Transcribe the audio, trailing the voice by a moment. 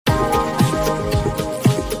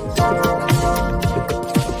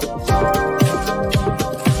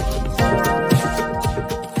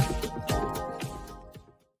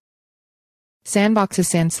Sandbox's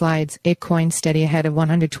Sand slides, ApeCoin steady ahead of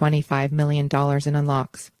 $125 million in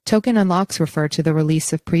unlocks. Token unlocks refer to the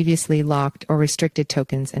release of previously locked or restricted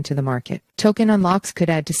tokens into the market. Token unlocks could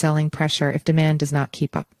add to selling pressure if demand does not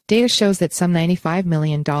keep up. Data shows that some $95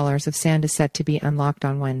 million of Sand is set to be unlocked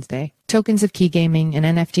on Wednesday. Tokens of key gaming and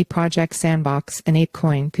NFT projects Sandbox and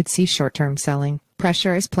ApeCoin could see short-term selling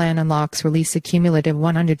pressure as planned unlocks release a cumulative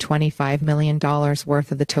 $125 million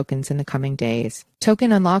worth of the tokens in the coming days.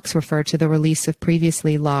 Token unlocks refer to the release of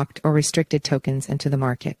previously locked or restricted tokens into the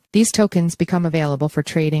market. These tokens become available for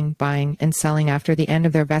trading, buying, and selling after the end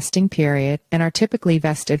of their vesting period and are typically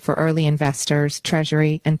vested for early investors,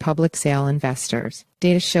 treasury, and public sale investors.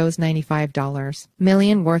 Data shows $95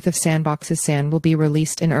 million worth of Sandbox's Sand will be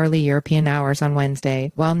released in early European hours on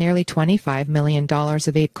Wednesday, while nearly $25 million of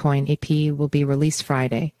ApeCoin AP will be released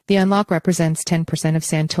Friday. The unlock represents 10% of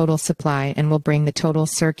Sand total supply and will bring the total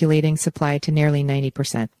circulating supply to nearly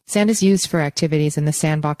 90%. Sand is used for activities in the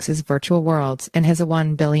Sandbox's virtual worlds and has a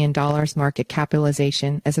 $1 billion market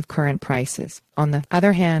capitalization as of current prices. On the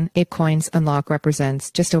other hand, ApeCoin's unlock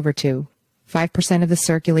represents just over 5% of the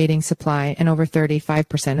circulating supply and over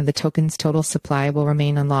 35% of the token's total supply will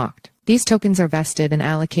remain unlocked. These tokens are vested and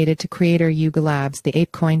allocated to creator Yuga Labs, the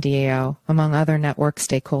ApeCoin DAO, among other network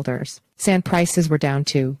stakeholders. Sand prices were down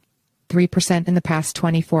 3% in the past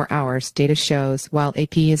 24 hours, data shows, while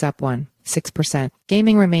AP is up 6%.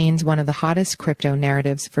 Gaming remains one of the hottest crypto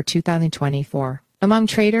narratives for 2024. Among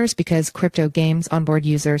traders because crypto games onboard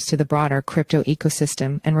users to the broader crypto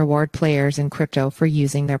ecosystem and reward players in crypto for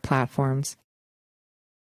using their platforms.